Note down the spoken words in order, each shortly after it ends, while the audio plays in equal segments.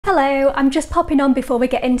Hello, I'm just popping on before we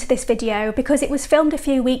get into this video because it was filmed a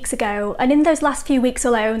few weeks ago, and in those last few weeks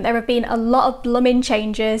alone there have been a lot of blooming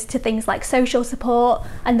changes to things like social support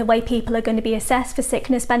and the way people are going to be assessed for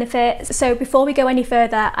sickness benefits. So before we go any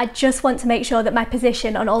further, I just want to make sure that my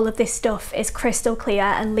position on all of this stuff is crystal clear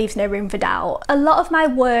and leaves no room for doubt. A lot of my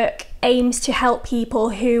work aims to help people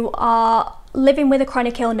who are living with a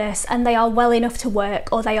chronic illness and they are well enough to work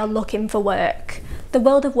or they are looking for work. The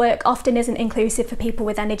world of work often isn't inclusive for people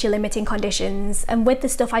with energy limiting conditions, and with the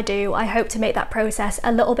stuff I do, I hope to make that process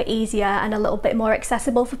a little bit easier and a little bit more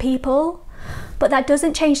accessible for people. But that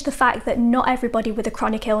doesn't change the fact that not everybody with a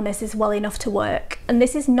chronic illness is well enough to work, and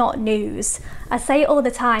this is not news. I say it all the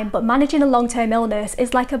time, but managing a long-term illness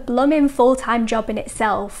is like a blooming full-time job in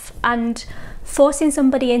itself, and forcing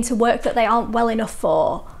somebody into work that they aren't well enough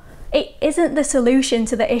for, it isn't the solution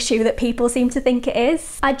to the issue that people seem to think it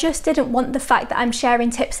is. I just didn't want the fact that I'm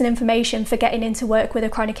sharing tips and information for getting into work with a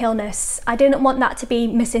chronic illness. I didn't want that to be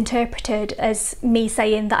misinterpreted as me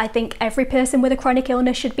saying that I think every person with a chronic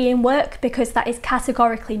illness should be in work, because that is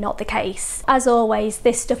categorically not the case. As always,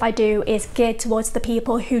 this stuff I do is geared towards the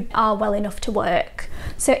people who are well enough to work.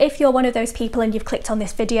 So if you're one of those people and you've clicked on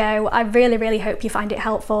this video, I really hope you find it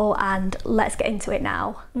helpful, and let's get into it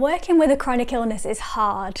now. Working with a chronic illness is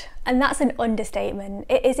hard. And that's an understatement.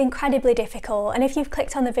 It is incredibly difficult, and if you've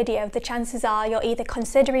clicked on the video, the chances are you're either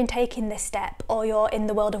considering taking this step or you're in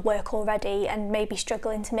the world of work already and maybe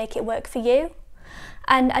struggling to make it work for you.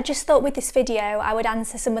 And I just thought with this video I would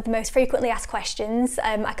answer some of the most frequently asked questions.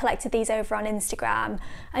 I collected these over on Instagram,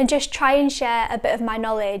 and just try and share a bit of my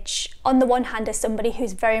knowledge, on the one hand as somebody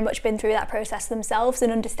who's very much been through that process themselves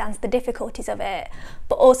and understands the difficulties of it,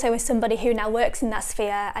 but also as somebody who now works in that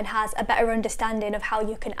sphere and has a better understanding of how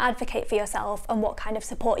you can advocate for yourself and what kind of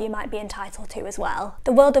support you might be entitled to as well.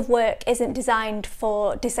 The world of work isn't designed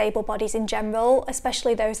for disabled bodies in general,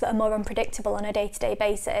 especially those that are more unpredictable on a day-to-day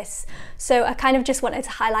basis. So I kind of just wanted to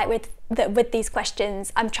highlight with these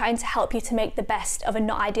questions, I'm trying to help you to make the best of a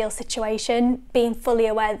not ideal situation, being fully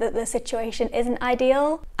aware that the situation isn't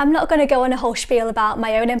ideal. I'm not going to go on a whole spiel about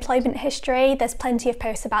my own employment history. There's plenty of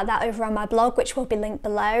posts about that over on my blog, which will be linked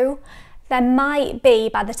below. There might be,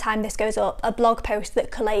 by the time this goes up, a blog post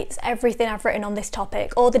that collates everything I've written on this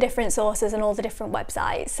topic, all the different sources and all the different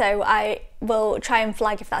websites, so I will try and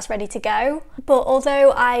flag if that's ready to go. But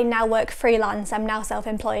although I now work freelance, I'm now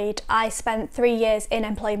self-employed, I spent 3 years in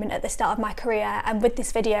employment at the start of my career, and with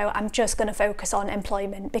this video I'm just going to focus on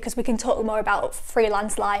employment, because we can talk more about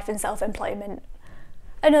freelance life and self-employment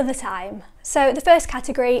another time. So the first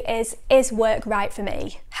category is work right for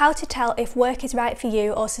me? How to tell if work is right for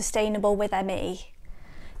you or sustainable with ME.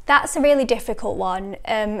 That's a really difficult one,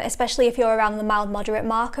 especially if you're around the mild moderate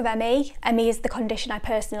mark of ME. ME is the condition I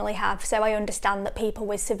personally have, so I understand that people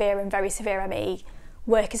with severe and very severe ME,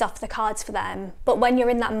 work is off the cards for them. But when you're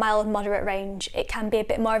in that mild moderate range, it can be a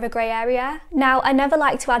bit more of a grey area. Now, I never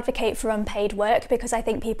like to advocate for unpaid work because I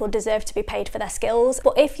think people deserve to be paid for their skills.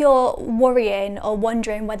 But if you're worrying or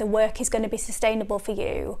wondering whether work is going to be sustainable for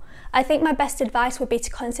you, I think my best advice would be to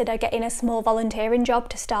consider getting a small volunteering job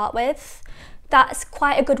to start with. That's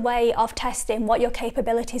quite a good way of testing what your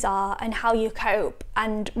capabilities are and how you cope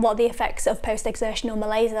and what the effects of post-exertional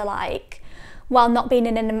malaise are like, while not being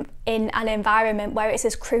in an environment where it's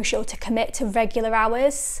as crucial to commit to regular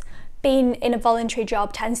hours. Being in a voluntary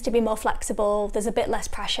job tends to be more flexible, there's a bit less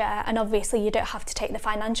pressure, and obviously you don't have to take the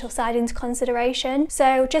financial side into consideration.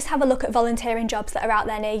 So just have a look at volunteering jobs that are out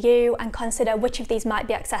there near you and consider which of these might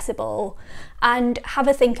be accessible, and have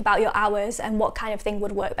a think about your hours and what kind of thing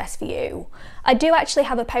would work best for you. I do actually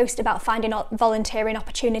have a post about finding volunteering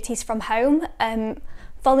opportunities from home.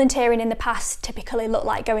 Volunteering in the past typically looked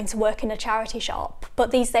like going to work in a charity shop,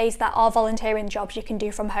 but these days there are volunteering jobs you can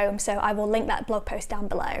do from home, so I will link that blog post down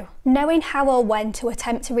below. Knowing how or when to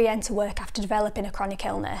attempt to re-enter work after developing a chronic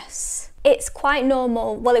illness. It's quite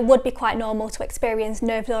normal, well it would be quite normal to experience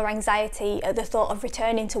nerves or anxiety at the thought of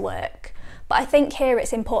returning to work, but I think here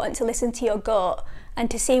it's important to listen to your gut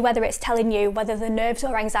and to see whether it's telling you whether the nerves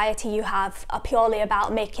or anxiety you have are purely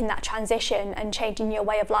about making that transition and changing your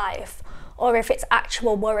way of life, or if it's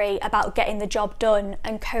actual worry about getting the job done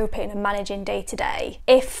and coping and managing day to day.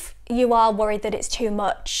 If you are worried that it's too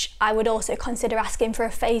much, I would also consider asking for a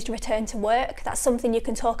phased return to work. That's something you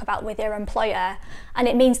can talk about with your employer, and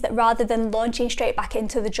it means that rather than launching straight back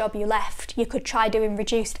into the job you left, you could try doing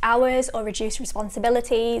reduced hours or reduced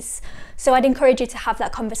responsibilities. So I'd encourage you to have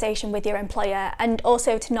that conversation with your employer, and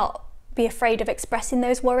also to not be afraid of expressing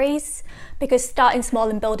those worries, because starting small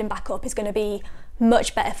and building back up is going to be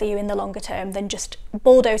much better for you in the longer term than just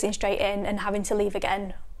bulldozing straight in and having to leave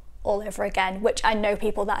again all over again, which I know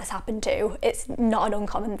people that has happened to. It's not an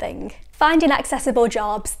uncommon thing. Finding accessible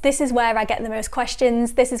jobs, this is where I get the most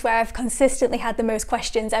questions. This is where I've consistently had the most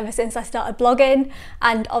questions ever since I started blogging,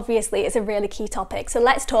 and obviously it's a really key topic. So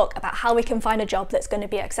let's talk about how we can find a job that's going to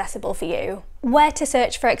be accessible for you. Where to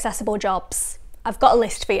search for accessible jobs. I've got a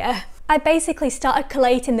list for you. I basically started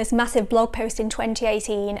collating this massive blog post in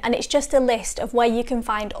 2018, and it's just a list of where you can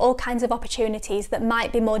find all kinds of opportunities that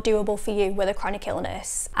might be more doable for you with a chronic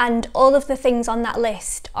illness. And all of the things on that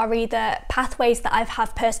list are either pathways that I've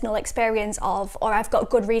had personal experience of, or I've got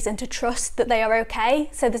good reason to trust that they are okay.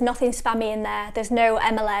 So there's nothing spammy in there, there's no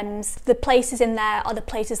MLMs. The places in there are the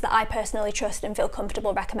places that I personally trust and feel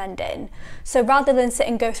comfortable recommending. So rather than sit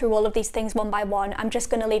and go through all of these things one by one, I'm just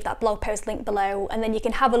going to leave that blog post link below, and then you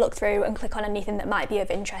can have a look through and click on anything that might be of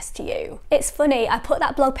interest to you. It's funny, I put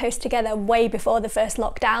that blog post together way before the first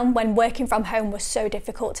lockdown, when working from home was so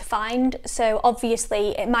difficult to find. So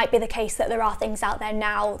obviously it might be the case that there are things out there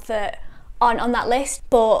now that aren't on that list,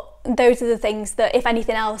 but those are the things that, if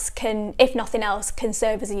nothing else, can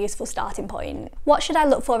serve as a useful starting point. What should I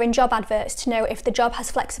look for in job adverts to know if the job has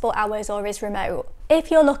flexible hours or is remote? If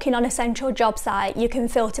you're looking on a central job site, you can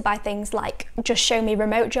filter by things like just show me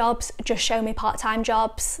remote jobs, just show me part-time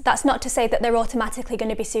jobs. That's not to say that they're automatically going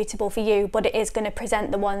to be suitable for you, but it is going to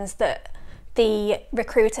present the ones that the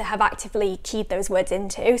recruiter have actively keyed those words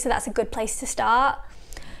into, so that's a good place to start.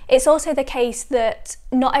 It's also the case that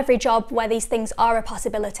not every job where these things are a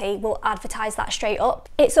possibility will advertise that straight up.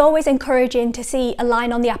 It's always encouraging to see a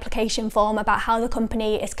line on the application form about how the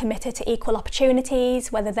company is committed to equal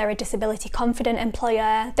opportunities, whether they're a disability confident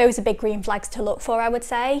employer. Those are big green flags to look for, I would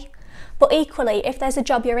say. But equally, if there's a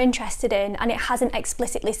job you're interested in and it hasn't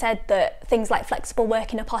explicitly said that things like flexible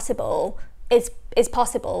working are possible, is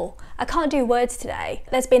possible. I can't do words today.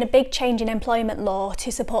 There's been a big change in employment law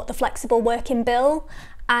to support the flexible working bill,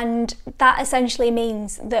 and that essentially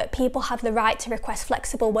means that people have the right to request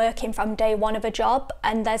flexible working from day one of a job,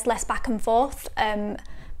 and there's less back and forth.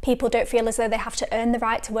 People don't feel as though they have to earn the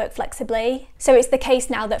right to work flexibly. So it's the case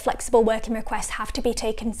now that flexible working requests have to be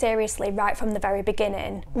taken seriously right from the very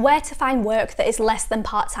beginning. Where to find work that is less than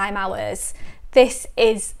part-time hours? This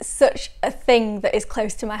is such a thing that is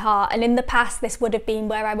close to my heart, and in the past this would have been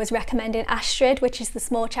where I was recommending Astrid, which is the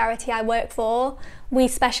small charity I work for. We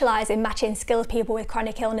specialise in matching skilled people with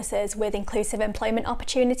chronic illnesses with inclusive employment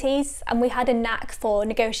opportunities, and we had a knack for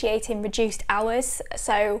negotiating reduced hours.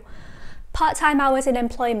 So part-time hours in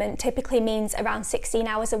employment typically means around 16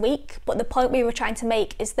 hours a week, but the point we were trying to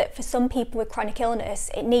make is that for some people with chronic illness,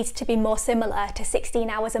 it needs to be more similar to 16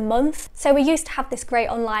 hours a month. So we used to have this great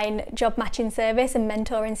online job matching service and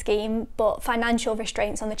mentoring scheme, but financial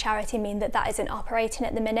restraints on the charity mean that that isn't operating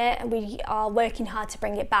at the minute, and we are working hard to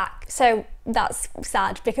bring it back. So that's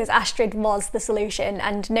sad, because Astrid was the solution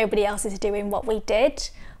and nobody else is doing what we did.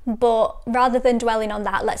 But rather than dwelling on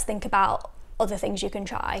that, let's think about other things you can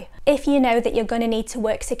try. If you know that you're going to need to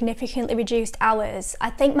work significantly reduced hours,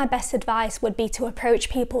 I think my best advice would be to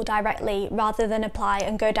approach people directly rather than apply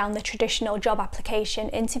and go down the traditional job application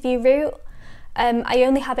interview route. I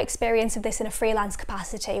only have experience of this in a freelance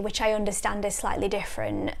capacity, which I understand is slightly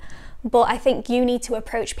different, but I think you need to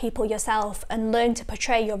approach people yourself and learn to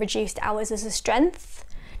portray your reduced hours as a strength.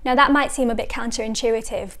 Now that might seem a bit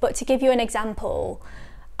counterintuitive, but to give you an example,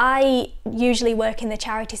 I usually work in the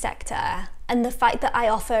charity sector, and the fact that I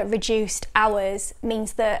offer reduced hours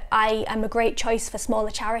means that I am a great choice for smaller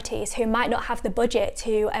charities who might not have the budget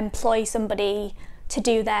to employ somebody to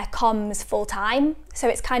do their comms full time. So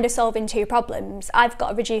it's kind of solving two problems. I've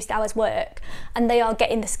got a reduced hours work, and they are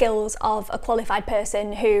getting the skills of a qualified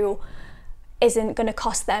person who isn't going to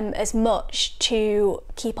cost them as much to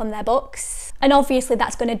keep on their books. And obviously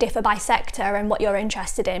that's going to differ by sector and what you're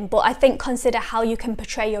interested in, but I think consider how you can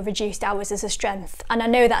portray your reduced hours as a strength. And I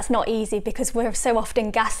know that's not easy because we're so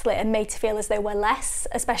often gaslit and made to feel as though we're less,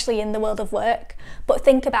 especially in the world of work. But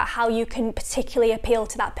think about how you can particularly appeal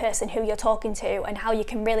to that person who you're talking to, and how you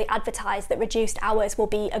can really advertise that reduced hours will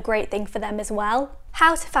be a great thing for them as well.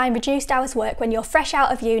 How to find reduced hours work when you're fresh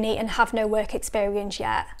out of uni and have no work experience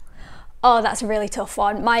yet. Oh, that's a really tough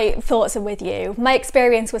one. My thoughts are with you. My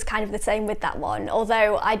experience was kind of the same with that one,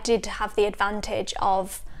 although I did have the advantage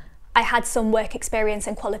of I had some work experience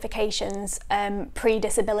and qualifications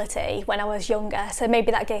pre-disability when I was younger, so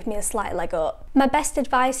maybe that gave me a slight leg up. My best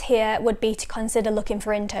advice here would be to consider looking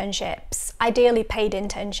for internships, ideally paid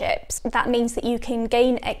internships. That means that you can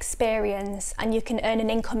gain experience and you can earn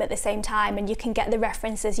an income at the same time, and you can get the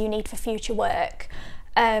references you need for future work.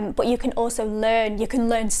 but you can also learn. You can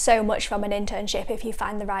learn so much from an internship if you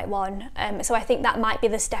find the right one. So I think that might be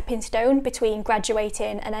the stepping stone between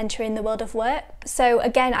graduating and entering the world of work. So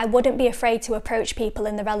again, I wouldn't be afraid to approach people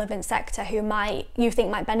in the relevant sector who you think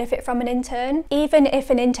might benefit from an intern. Even if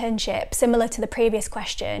an internship, similar to the previous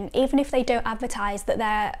question, even if they don't advertise that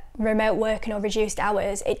they're remote working or reduced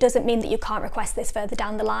hours, it doesn't mean that you can't request this further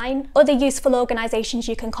down the line. Other useful organisations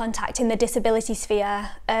you can contact in the disability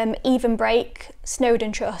sphere, Even Break,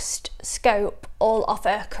 Snowden Trust, Scope, all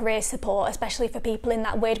offer career support, especially for people in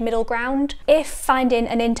that weird middle ground. If finding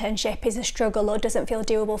an internship is a struggle or doesn't feel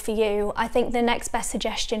doable for you, I think the next best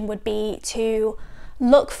suggestion would be to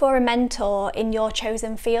look for a mentor in your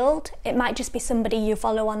chosen field. It might just be somebody you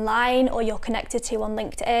follow online or you're connected to on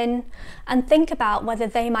LinkedIn, and think about whether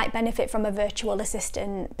they might benefit from a virtual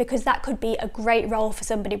assistant, because that could be a great role for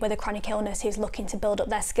somebody with a chronic illness who's looking to build up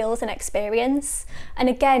their skills and experience. And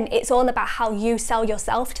again, it's all about how you sell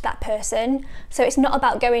yourself to that person. So it's not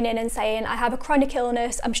about going in and saying, I have a chronic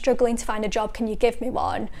illness, I'm struggling to find a job, can you give me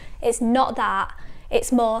one? It's not that.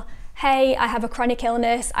 It's more, hey, I have a chronic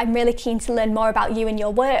illness, I'm really keen to learn more about you and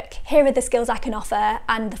your work. Here are the skills I can offer,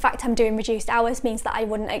 and the fact I'm doing reduced hours means that I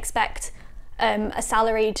wouldn't expect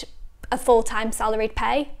a full-time salaried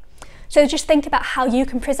pay. So just think about how you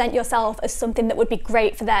can present yourself as something that would be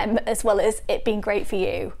great for them as well as it being great for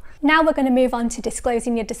you. Now we're going to move on to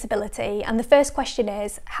disclosing your disability, and the first question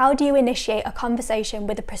is, how do you initiate a conversation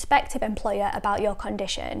with a prospective employer about your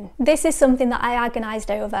condition? This is something that I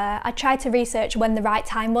agonised over. I tried to research when the right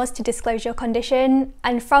time was to disclose your condition,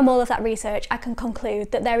 and from all of that research I can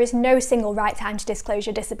conclude that there is no single right time to disclose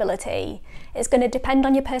your disability. It's going to depend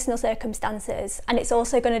on your personal circumstances, and it's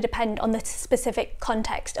also going to depend on the specific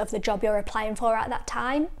context of the job you're applying for at that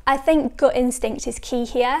time. I think gut instinct is key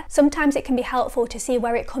here. Sometimes it can be helpful to see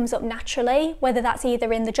where it comes up naturally, whether that's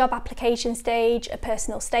either in the job application stage, a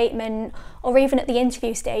personal statement, or even at the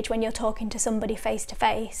interview stage when you're talking to somebody face to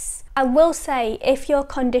face. I will say, if your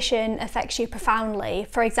condition affects you profoundly,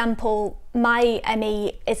 for example, my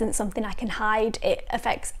ME isn't something I can hide, it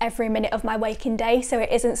affects every minute of my waking day, so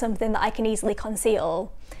it isn't something that I can easily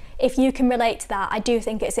conceal. If you can relate to that, I do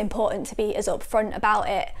think it's important to be as upfront about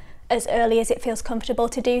it as early as it feels comfortable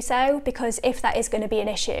to do so, because if that is going to be an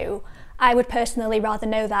issue, I would personally rather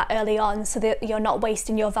know that early on so that you're not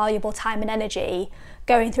wasting your valuable time and energy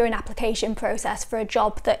going through an application process for a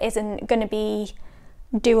job that isn't going to be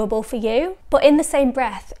doable for you. But in the same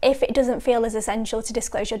breath, if it doesn't feel as essential to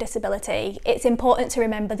disclose your disability, it's important to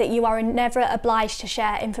remember that you are never obliged to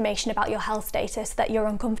share information about your health status that you're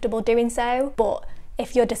uncomfortable doing so. But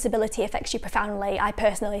if your disability affects you profoundly, I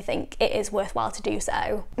personally think it is worthwhile to do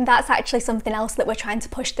so. That's actually something else that we're trying to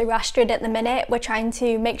push through Astrid at the minute. We're trying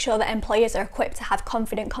to make sure that employers are equipped to have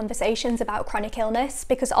confident conversations about chronic illness,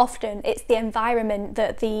 because often it's the environment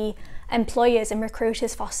that the employers and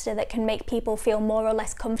recruiters foster that can make people feel more or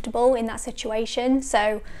less comfortable in that situation.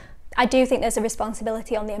 So I do think there's a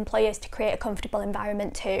responsibility on the employers to create a comfortable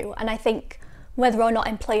environment too, and I think whether or not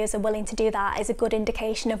employers are willing to do that is a good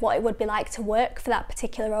indication of what it would be like to work for that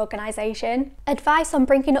particular organisation. Advice on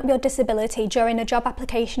bringing up your disability during a job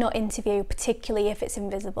application or interview, particularly if it's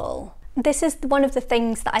invisible. This is one of the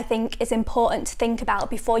things that I think is important to think about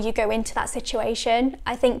before you go into that situation.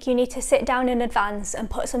 I think you need to sit down in advance and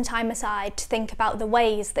put some time aside to think about the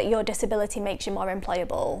ways that your disability makes you more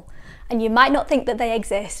employable. And you might not think that they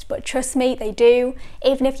exist, but trust me, they do.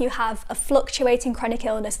 Even if you have a fluctuating chronic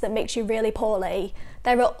illness that makes you really poorly,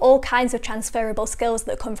 there are all kinds of transferable skills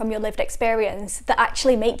that come from your lived experience that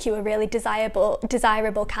actually make you a really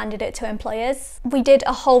desirable candidate to employers. We did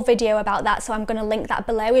a whole video about that, so I'm going to link that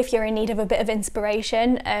below if you're in need of a bit of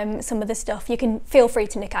inspiration. Some of the stuff, you can feel free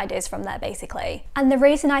to nick ideas from there basically. And the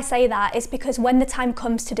reason I say that is because when the time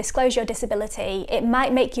comes to disclose your disability, it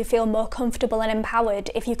might make you feel more comfortable and empowered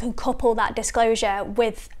if you can couple that disclosure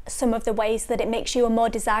with some of the ways that it makes you a more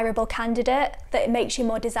desirable candidate, that it makes you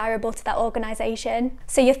more desirable to that organisation.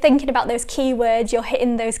 So you're thinking about those keywords, you're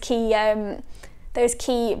hitting those key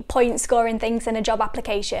point scoring things in a job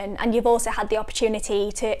application, and you've also had the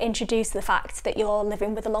opportunity to introduce the fact that you're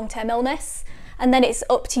living with a long-term illness. And then it's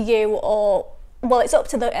up to you, it's up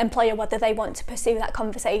to the employer whether they want to pursue that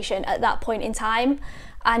conversation at that point in time.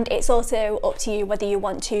 And it's also up to you whether you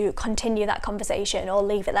want to continue that conversation or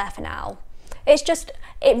leave it there for now. It's just,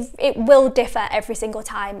 it will differ every single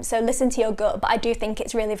time, so listen to your gut, but I do think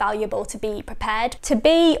it's really valuable to be prepared. To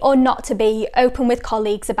be or not to be open with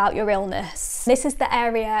colleagues about your illness. This is the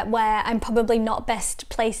area where I'm probably not best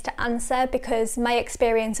placed to answer, because my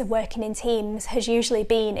experience of working in teams has usually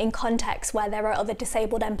been in contexts where there are other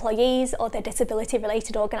disabled employees or they're disability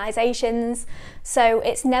related organisations, so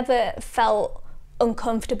it's never felt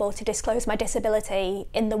uncomfortable to disclose my disability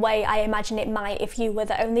in the way I imagine it might if you were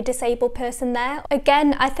the only disabled person there.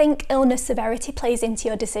 Again, I think illness severity plays into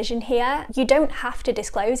your decision here. You don't have to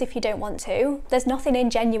disclose if you don't want to. There's nothing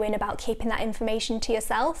ingenuine about keeping that information to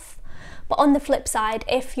yourself. But on the flip side,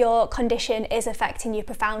 if your condition is affecting you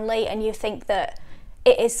profoundly and you think that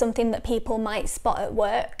it is something that people might spot at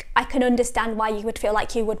work, I can understand why you would feel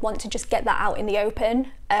like you would want to just get that out in the open,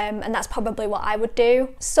 and that's probably what I would do.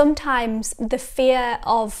 Sometimes the fear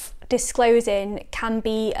of disclosing can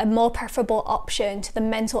be a more preferable option to the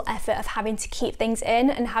mental effort of having to keep things in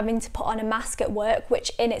and having to put on a mask at work, which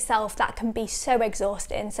in itself that can be so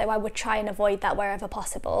exhausting, so I would try and avoid that wherever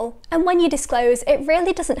possible. And when you disclose, it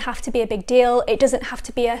really doesn't have to be a big deal. It doesn't have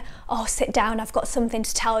to be a, oh, sit down, I've got something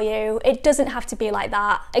to tell you. It doesn't have to be like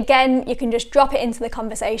that. Again, you can just drop it into the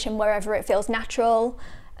conversation wherever it feels natural.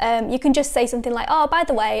 You can just say something like, oh, by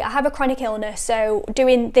the way, I have a chronic illness, so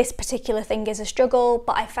doing this particular thing is a struggle,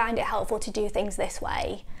 but I find it helpful to do things this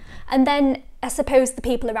way. And then I suppose the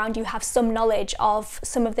people around you have some knowledge of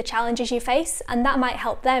some of the challenges you face, and that might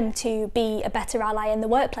help them to be a better ally in the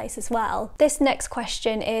workplace as well. This next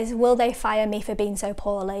question is, will they fire me for being so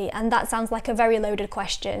poorly? And that sounds like a very loaded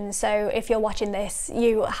question. So if you're watching this,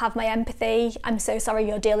 you have my empathy. I'm so sorry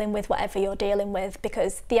you're dealing with whatever you're dealing with,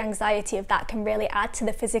 because the anxiety of that can really add to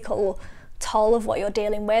the physical toll of what you're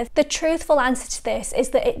dealing with. The truthful answer to this is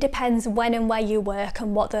that it depends when and where you work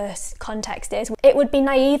and what the context is. It would be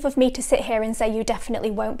naive of me to sit here and say you definitely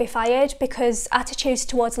won't be fired, because attitudes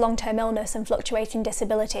towards long-term illness and fluctuating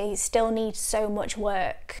disability still need so much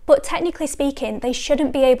work. But technically speaking, they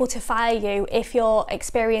shouldn't be able to fire you if you're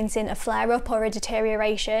experiencing a flare-up or a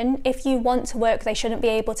deterioration. If you want to work, they shouldn't be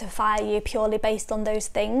able to fire you purely based on those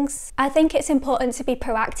things. I think it's important to be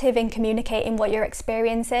proactive in communicating what you're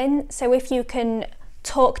experiencing. So if you can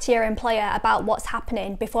talk to your employer about what's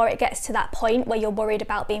happening before it gets to that point where you're worried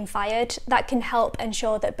about being fired, that can help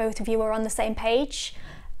ensure that both of you are on the same page.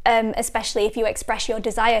 Especially if you express your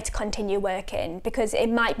desire to continue working, because it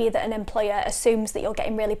might be that an employer assumes that you're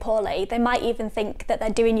getting really poorly. They might even think that they're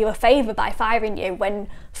doing you a favour by firing you, when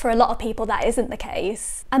for a lot of people that isn't the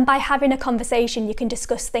case. And by having a conversation, you can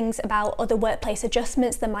discuss things about other workplace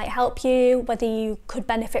adjustments that might help you, whether you could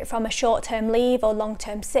benefit from a short-term leave or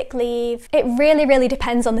long-term sick leave. It really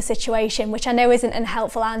depends on the situation, which I know isn't a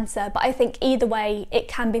helpful answer, but I think either way it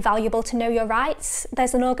can be valuable to know your rights.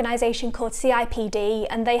 There's an organisation called CIPD,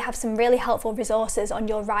 and they have some really helpful resources on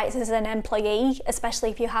your rights as an employee,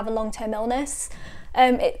 especially if you have a long-term illness.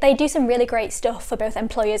 They do some really great stuff for both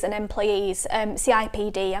employers and employees.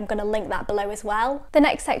 CIPD, I'm going to link that below as well. The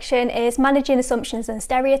next section is managing assumptions and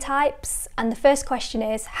stereotypes, and the first question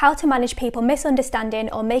is how to manage people misunderstanding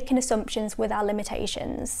or making assumptions with our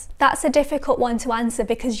limitations. That's a difficult one to answer,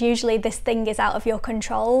 because usually this thing is out of your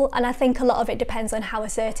control, and I think a lot of it depends on how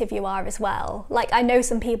assertive you are as well. Like, I know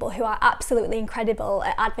some people who are absolutely incredible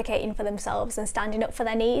at advocating for themselves and standing up for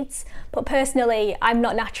their needs, but personally I'm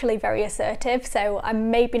not naturally very assertive, so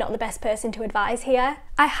I'm maybe not the best person to advise here.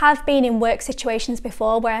 I have been in work situations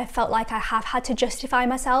before where I felt like I have had to justify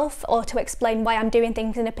myself or to explain why I'm doing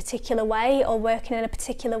things in a particular way or working in a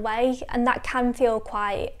particular way, and that can feel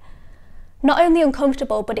quite not only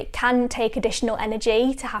uncomfortable, but it can take additional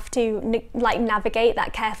energy to have to navigate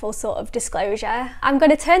that careful sort of disclosure. I'm going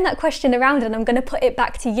to turn that question around and I'm going to put it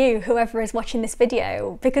back to you, whoever is watching this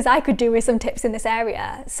video, because I could do with some tips in this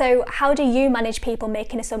area. So how do you manage people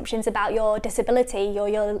making assumptions about your disability or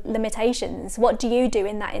your limitations? What do you do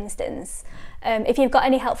in that instance? If you've got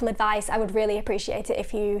any helpful advice, I would really appreciate it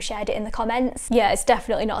if you shared it in the comments. Yeah, it's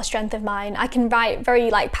definitely not a strength of mine. I can write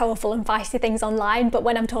very powerful and feisty things online, but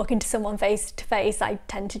when I'm talking to someone face to face, I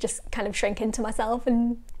tend to just kind of shrink into myself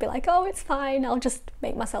and be like, oh, it's fine, I'll just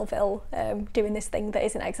make myself ill doing this thing that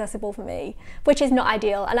isn't accessible for me, which is not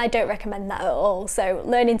ideal, and I don't recommend that at all. So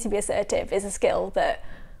learning to be assertive is a skill that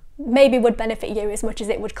maybe would benefit you as much as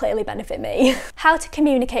it would clearly benefit me. How to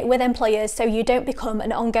communicate with employers so you don't become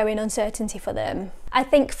an ongoing uncertainty for them. I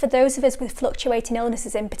think for those of us with fluctuating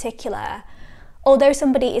illnesses in particular, although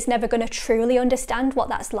somebody is never going to truly understand what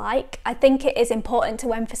that's like, I think it is important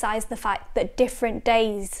to emphasise the fact that different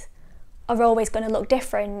days are always going to look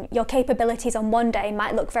different. Your capabilities on one day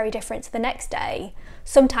might look very different to the next day.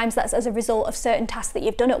 Sometimes that's as a result of certain tasks that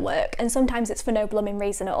you've done at work, and sometimes it's for no blooming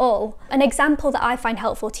reason at all. An example that I find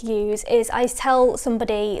helpful to use is I tell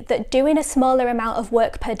somebody that doing a smaller amount of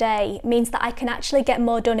work per day means that I can actually get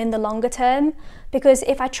more done in the longer term, because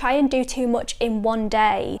if I try and do too much in one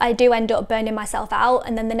day, I do end up burning myself out,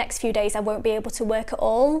 and then the next few days I won't be able to work at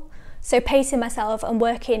all. So pacing myself and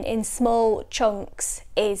working in small chunks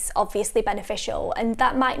is obviously beneficial, and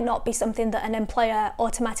that might not be something that an employer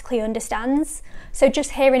automatically understands. So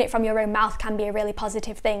just hearing it from your own mouth can be a really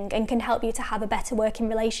positive thing and can help you to have a better working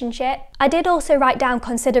relationship. I did also write down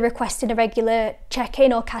consider requesting a regular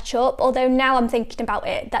check-in or catch up, although now I'm thinking about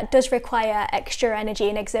it, that does require extra energy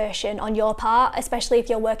and exertion on your part, especially if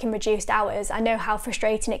you're working reduced hours. I know how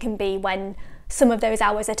frustrating it can be when some of those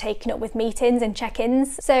hours are taken up with meetings and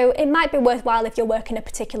check-ins. So it might be worthwhile if you're working a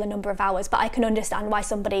particular number of hours, but I can understand why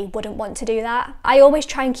somebody wouldn't want to do that. I always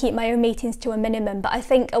try and keep my own meetings to a minimum, but I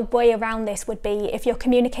think a way around this would be if you're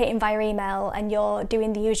communicating via email and you're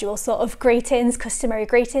doing the usual sort of greetings, customary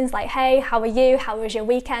greetings like, hey, how are you? How was your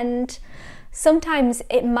weekend? Sometimes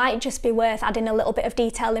it might just be worth adding a little bit of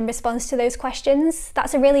detail in response to those questions.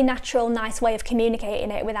 That's a really natural, nice way of communicating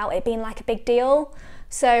it without it being like a big deal.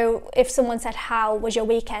 So if someone said, how was your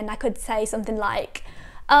weekend? I could say something like,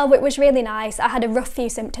 oh, it was really nice. I had a rough few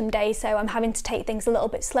symptom days, so I'm having to take things a little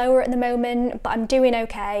bit slower at the moment, but I'm doing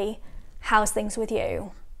okay. How's things with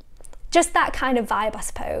you? Just that kind of vibe, I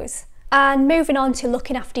suppose. And moving on to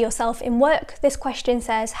looking after yourself in work, this question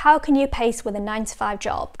says, how can you pace with a 9-to-5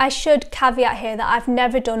 job? I should caveat here that I've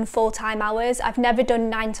never done full-time hours. I've never done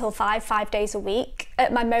 9 till 5, 5 days a week.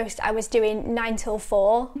 At my most, I was doing 9 till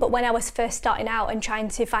 4. But when I was first starting out and trying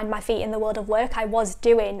to find my feet in the world of work, I was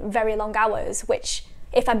doing very long hours, which,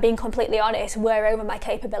 if I'm being completely honest, were over my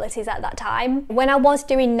capabilities at that time. When I was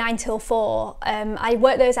doing 9 till 4, I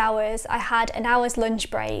worked those hours, I had an hour's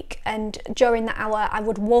lunch break, and during that hour I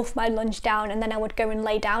would wolf my lunch down and then I would go and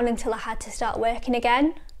lay down until I had to start working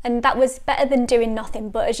again. And that was better than doing nothing,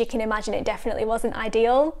 but as you can imagine, it definitely wasn't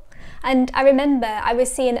ideal. And I remember I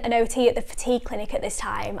was seeing an OT at the fatigue clinic at this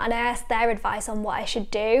time, and I asked their advice on what I should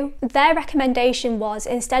do. Their recommendation was,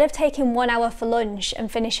 instead of taking 1 hour for lunch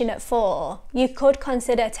and finishing at 4, you could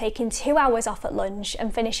consider taking 2 hours off at lunch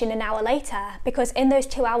and finishing an hour later, because in those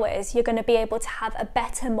 2 hours you're going to be able to have a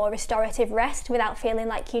better, more restorative rest without feeling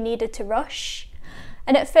like you needed to rush.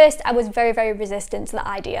 And at first I was very, very resistant to that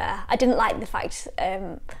idea. I didn't like the fact,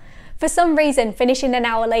 for some reason, finishing an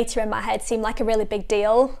hour later in my head seemed like a really big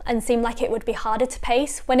deal and seemed like it would be harder to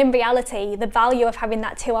pace, when in reality, the value of having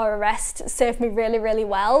that 2 hour rest served me really, really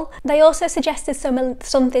well. They also suggested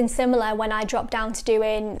something similar when I dropped down to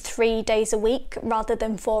doing 3 days a week rather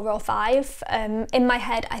than 4 or 5. In my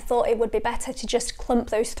head, I thought it would be better to just clump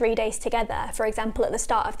those 3 days together. For example, at the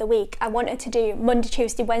start of the week, I wanted to do Monday,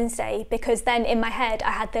 Tuesday, Wednesday, because then in my head,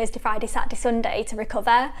 I had Thursday, Friday, Saturday, Sunday to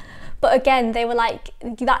recover. But again, they were like,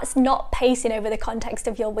 that's not pacing over the context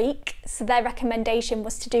of your week. So their recommendation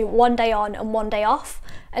was to do 1 day on and 1 day off.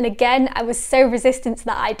 And again, I was so resistant to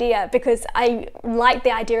that idea because I liked the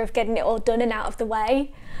idea of getting it all done and out of the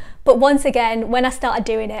way. But once again, when I started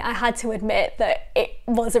doing it, I had to admit that it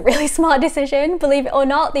was a really smart decision. Believe it or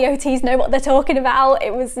not, the OTs know what they're talking about.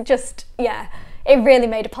 It was just, yeah, it really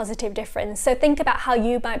made a positive difference. So think about how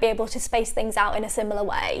you might be able to space things out in a similar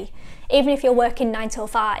way. Even if you're working 9 till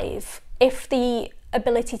 5, if the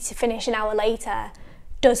ability to finish an hour later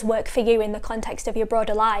does work for you in the context of your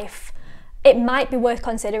broader life, it might be worth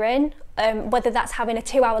considering, whether that's having a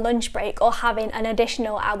 2 hour lunch break or having an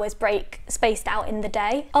additional hour's break spaced out in the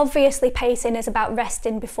day. Obviously, pacing is about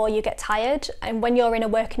resting before you get tired, and when you're in a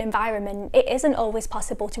working environment, it isn't always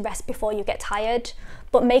possible to rest before you get tired,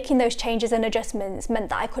 but making those changes and adjustments meant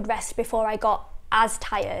that I could rest before I got as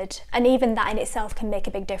tired, and even that in itself can make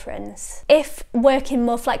a big difference. If working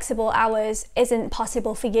more flexible hours isn't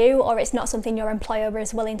possible for you, or it's not something your employer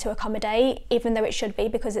is willing to accommodate, even though it should be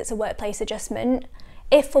because it's a workplace adjustment,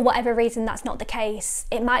 if for whatever reason that's not the case,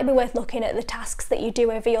 it might be worth looking at the tasks that you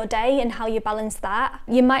do over your day and how you balance that.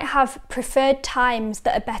 You might have preferred times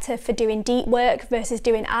that are better for doing deep work versus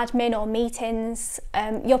doing admin or meetings.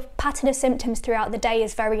 Your pattern of symptoms throughout the day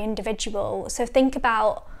is very individual, so think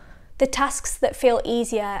about the tasks that feel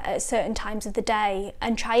easier at certain times of the day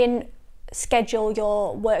and try and schedule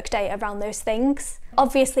your workday around those things.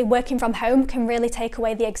 Obviously, working from home can really take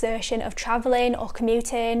away the exertion of travelling or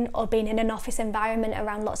commuting or being in an office environment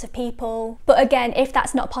around lots of people. But again, if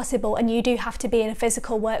that's not possible and you do have to be in a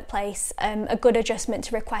physical workplace, a good adjustment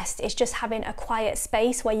to request is just having a quiet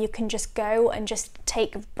space where you can just go and just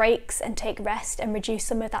take breaks and take rest and reduce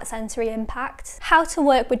some of that sensory impact. How to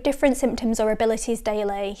work with different symptoms or abilities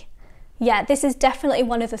daily. Yeah, this is definitely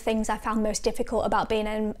one of the things I found most difficult about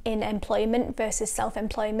being in employment versus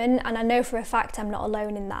self-employment, and I know for a fact I'm not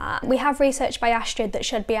alone in that. We have research by Astrid that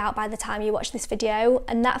should be out by the time you watch this video,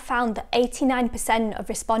 and that found that 89% of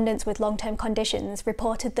respondents with long-term conditions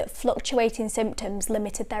reported that fluctuating symptoms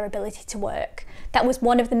limited their ability to work. That was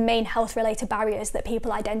one of the main health-related barriers that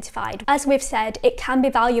people identified. As we've said, it can be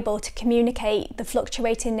valuable to communicate the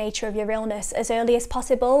fluctuating nature of your illness as early as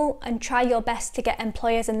possible and try your best to get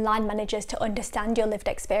employers and line managers to understand your lived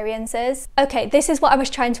experiences. Okay, this is what I was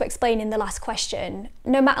trying to explain in the last question.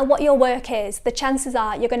 No matter what your work is, the chances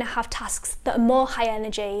are you're going to have tasks that are more high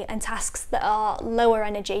energy and tasks that are lower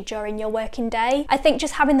energy during your working day. I think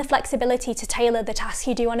just having the flexibility to tailor the tasks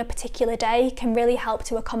you do on a particular day can really help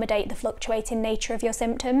to accommodate the fluctuating nature of your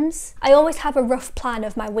symptoms. I always have a rough plan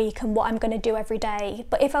of my week and what I'm going to do every day,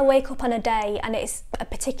 but if I wake up on a day and it's a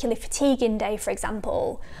particularly fatiguing day, for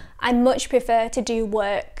example, I much prefer to do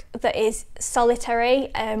work that is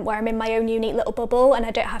solitary, where I'm in my own unique little bubble and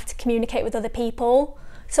I don't have to communicate with other people.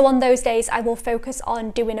 So on those days I will focus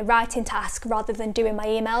on doing a writing task rather than doing my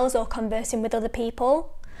emails or conversing with other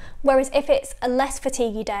people. Whereas if it's a less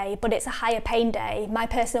fatiguey day but it's a higher pain day, my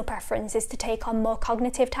personal preference is to take on more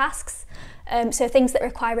cognitive tasks. So things that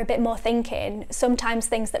require a bit more thinking, sometimes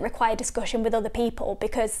things that require discussion with other people,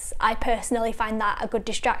 because I personally find that a good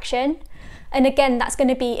distraction. And again, that's going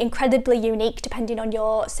to be incredibly unique depending on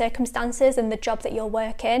your circumstances and the job that you're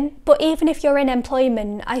working. But even if you're in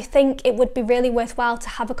employment, I think it would be really worthwhile to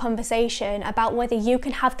have a conversation about whether you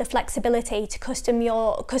can have the flexibility to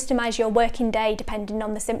customise your working day depending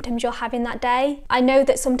on the symptoms you're having that day. I know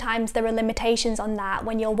that sometimes there are limitations on that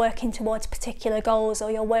when you're working towards particular goals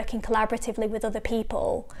or you're working collaboratively with other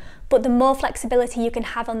people. But the more flexibility you can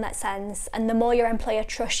have on that sense, and the more your employer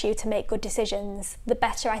trusts you to make good decisions, the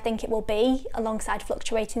better I think it will be alongside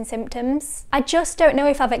fluctuating symptoms. I just don't know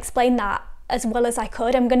if I've explained that as well as I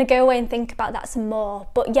could. I'm going to go away and think about that some more.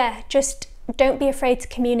 But yeah, just don't be afraid to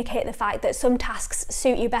communicate the fact that some tasks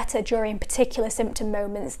suit you better during particular symptom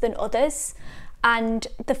moments than others. And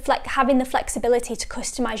having the flexibility to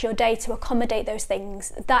customise your day to accommodate those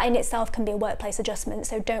things, that in itself can be a workplace adjustment,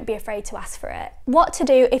 so don't be afraid to ask for it. What to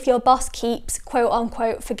do if your boss keeps, quote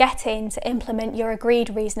unquote, forgetting to implement your agreed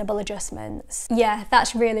reasonable adjustments? Yeah,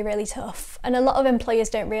 that's really, really tough. And a lot of employers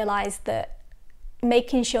don't realise that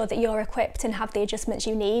making sure that you're equipped and have the adjustments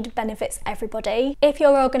you need benefits everybody. If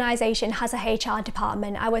your organisation has a HR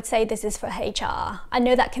department, I would say this is for HR. I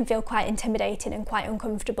know that can feel quite intimidating and quite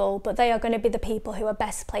uncomfortable, but they are going to be the people who are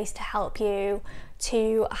best placed to help you,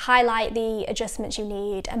 to highlight the adjustments you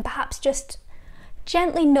need, and perhaps just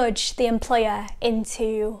gently nudge the employer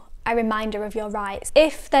into a reminder of your rights.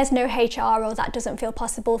 If there's no HR or that doesn't feel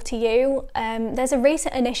possible to you, there's a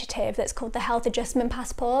recent initiative that's called the Health Adjustment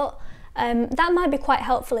Passport. That might be quite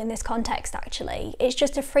helpful in this context actually. It's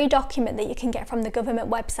just a free document that you can get from the government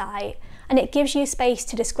website, and it gives you space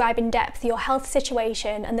to describe in depth your health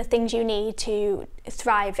situation and the things you need to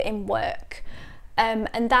thrive in work.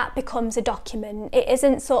 And that becomes a document. It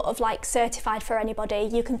isn't sort of like certified for anybody.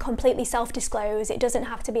 You can completely self-disclose. It doesn't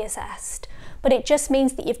have to be assessed. But it just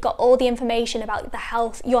means that you've got all the information about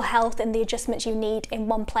your health and the adjustments you need in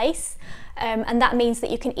one place. And that means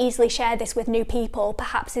that you can easily share this with new people,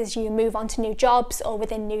 perhaps as you move on to new jobs or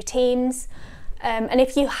within new teams. And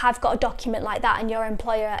if you have got a document like that and your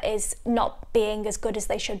employer is not being as good as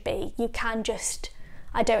they should be, you can just,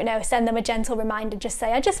 I don't know, send them a gentle reminder, just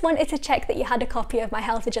say, I just wanted to check that you had a copy of my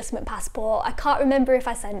health adjustment passport. I can't remember if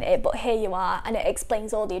I sent it, but here you are, and it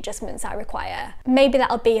explains all the adjustments I require. Maybe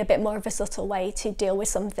that'll be a bit more of a subtle way to deal with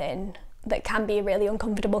something that can be a really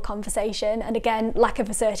uncomfortable conversation. And again, lack of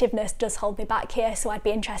assertiveness does hold me back here, so I'd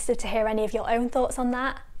be interested to hear any of your own thoughts on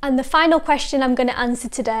that. And the final question I'm going to answer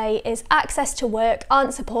today is, access to work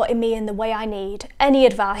aren't supporting me in the way I need. Any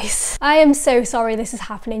advice? I am so sorry this is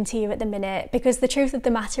happening to you at the minute, because the truth of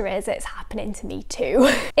the matter is it's happening to me too.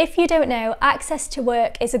 If you don't know, access to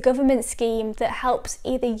work is a government scheme that helps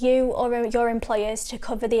either you or your employers to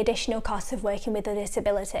cover the additional costs of working with a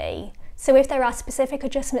disability. So if there are specific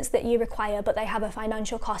adjustments that you require but they have a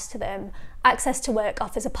financial cost to them, access to work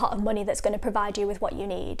offers a pot of money that's going to provide you with what you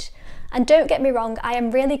need. And don't get me wrong, I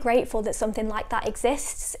am really grateful that something like that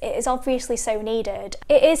exists. It is obviously so needed.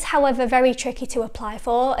 It is, however, very tricky to apply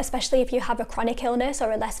for, especially if you have a chronic illness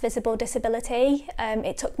or a less visible disability.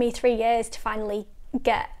 It took me 3 years to finally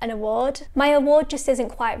get an award. My award just isn't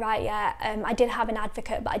quite right yet. I did have an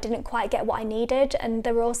advocate, but I didn't quite get what I needed, and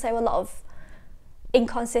there were also a lot of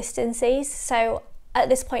inconsistencies. So at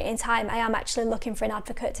this point in time, I am actually looking for an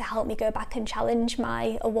advocate to help me go back and challenge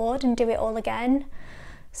my award and do it all again.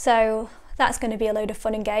 So that's going to be a load of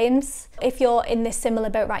fun and games. If you're in this similar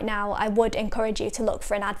boat right now, I would encourage you to look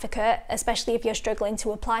for an advocate, especially if you're struggling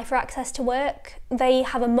to apply for access to work. They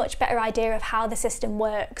have a much better idea of how the system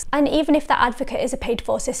works. And even if that advocate is a paid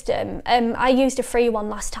for system, I used a free one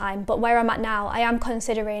last time, but where I'm at now, I am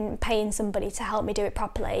considering paying somebody to help me do it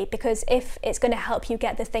properly, because if it's going to help you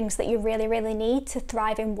get the things that you really, really need to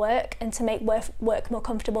thrive in work and to make work more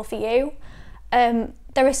comfortable for you,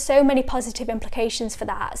 there are so many positive implications for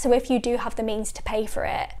that. So if you do have the means to pay for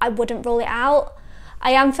it, I wouldn't rule it out.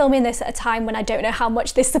 I am filming this at a time when I don't know how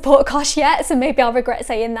much this support costs yet, so maybe I'll regret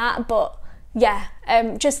saying that, but yeah,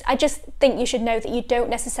 I just think you should know that you don't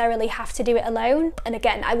necessarily have to do it alone. And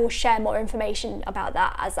again, I will share more information about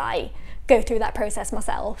that as I go through that process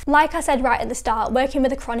myself. Like I said right at the start, working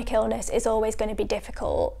with a chronic illness is always going to be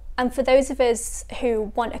difficult. And for those of us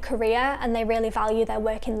who want a career and they really value their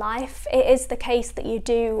working life, it is the case that you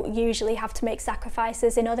do usually have to make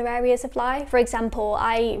sacrifices in other areas of life. For example,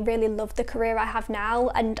 I really love the career I have now,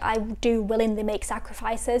 and I do willingly make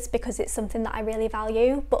sacrifices because it's something that I really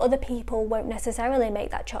value, but other people won't necessarily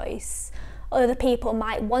make that choice. Other people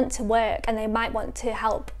might want to work and they might want to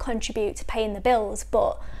help contribute to paying the bills,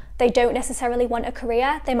 but they don't necessarily want a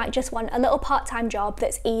career. They might just want a little part-time job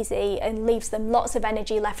that's easy and leaves them lots of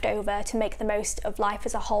energy left over to make the most of life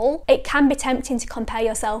as a whole. It can be tempting to compare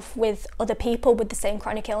yourself with other people with the same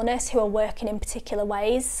chronic illness who are working in particular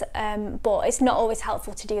ways, but it's not always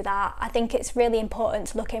helpful to do that. I think it's really important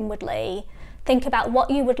to look inwardly, think about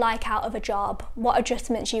what you would like out of a job, what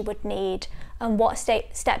adjustments you would need, and what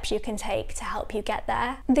steps you can take to help you get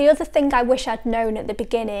there. The other thing I wish I'd known at the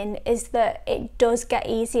beginning is that it does get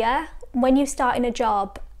easier. When you start in a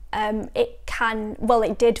job, it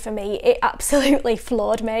did for me, it absolutely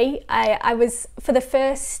floored me. I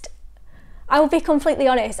will be completely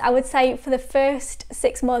honest, I would say for the first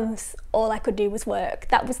 6 months, all I could do was work.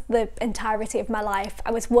 That was the entirety of my life.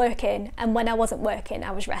 I was working, and when I wasn't working,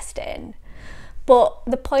 I was resting. But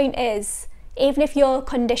the point is, even if your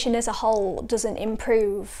condition as a whole doesn't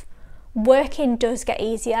improve, working does get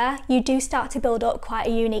easier. You do start to build up quite a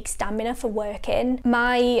unique stamina for working.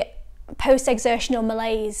 My post-exertional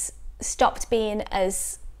malaise stopped being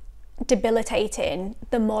as debilitating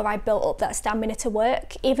the more I built up that stamina to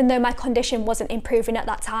work. Even though my condition wasn't improving at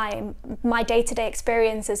that time, my day-to-day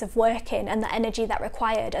experiences of working and the energy that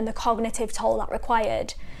required and the cognitive toll that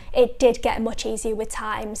required, it did get much easier with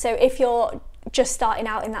time. So if you're just starting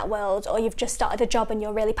out in that world, or you've just started a job and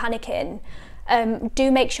you're really panicking,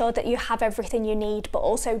 do make sure that you have everything you need, but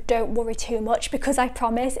also don't worry too much, because I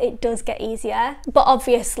promise it does get easier. But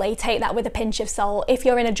obviously take that with a pinch of salt. If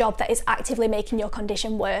you're in a job that is actively making your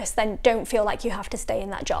condition worse, then don't feel like you have to stay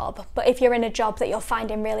in that job. But if you're in a job that you're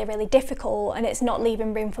finding really, really difficult and it's not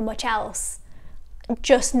leaving room for much else,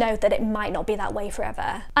 just know that it might not be that way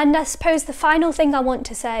forever. And I suppose the final thing I want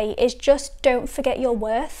to say is just don't forget your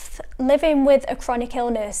worth. Living with a chronic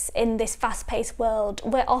illness in this fast-paced world,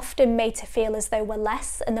 we're often made to feel as though we're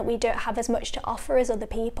less and that we don't have as much to offer as other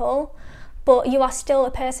people. But you are still a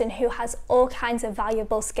person who has all kinds of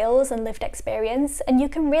valuable skills and lived experience, and you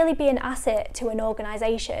can really be an asset to an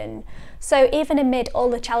organisation. So even amid all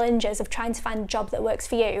the challenges of trying to find a job that works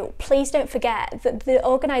for you, please don't forget that the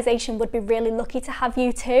organisation would be really lucky to have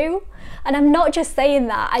you too. And I'm not just saying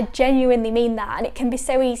that, I genuinely mean that, and it can be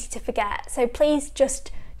so easy to forget. So please just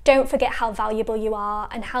don't forget how valuable you are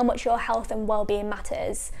and how much your health and well-being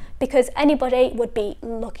matters, because anybody would be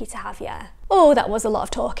lucky to have you. Oh, that was a lot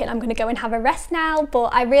of talking. I'm going to go and have a rest now,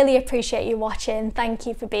 but I really appreciate you watching. Thank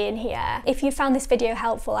you for being here. If you found this video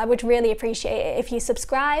helpful, I would really appreciate it if you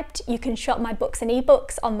subscribed. You can shop my books and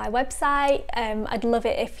ebooks on my website. I'd love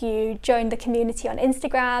it if you joined the community on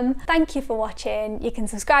Instagram. Thank you for watching. You can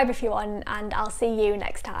subscribe if you want, and I'll see you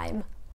next time.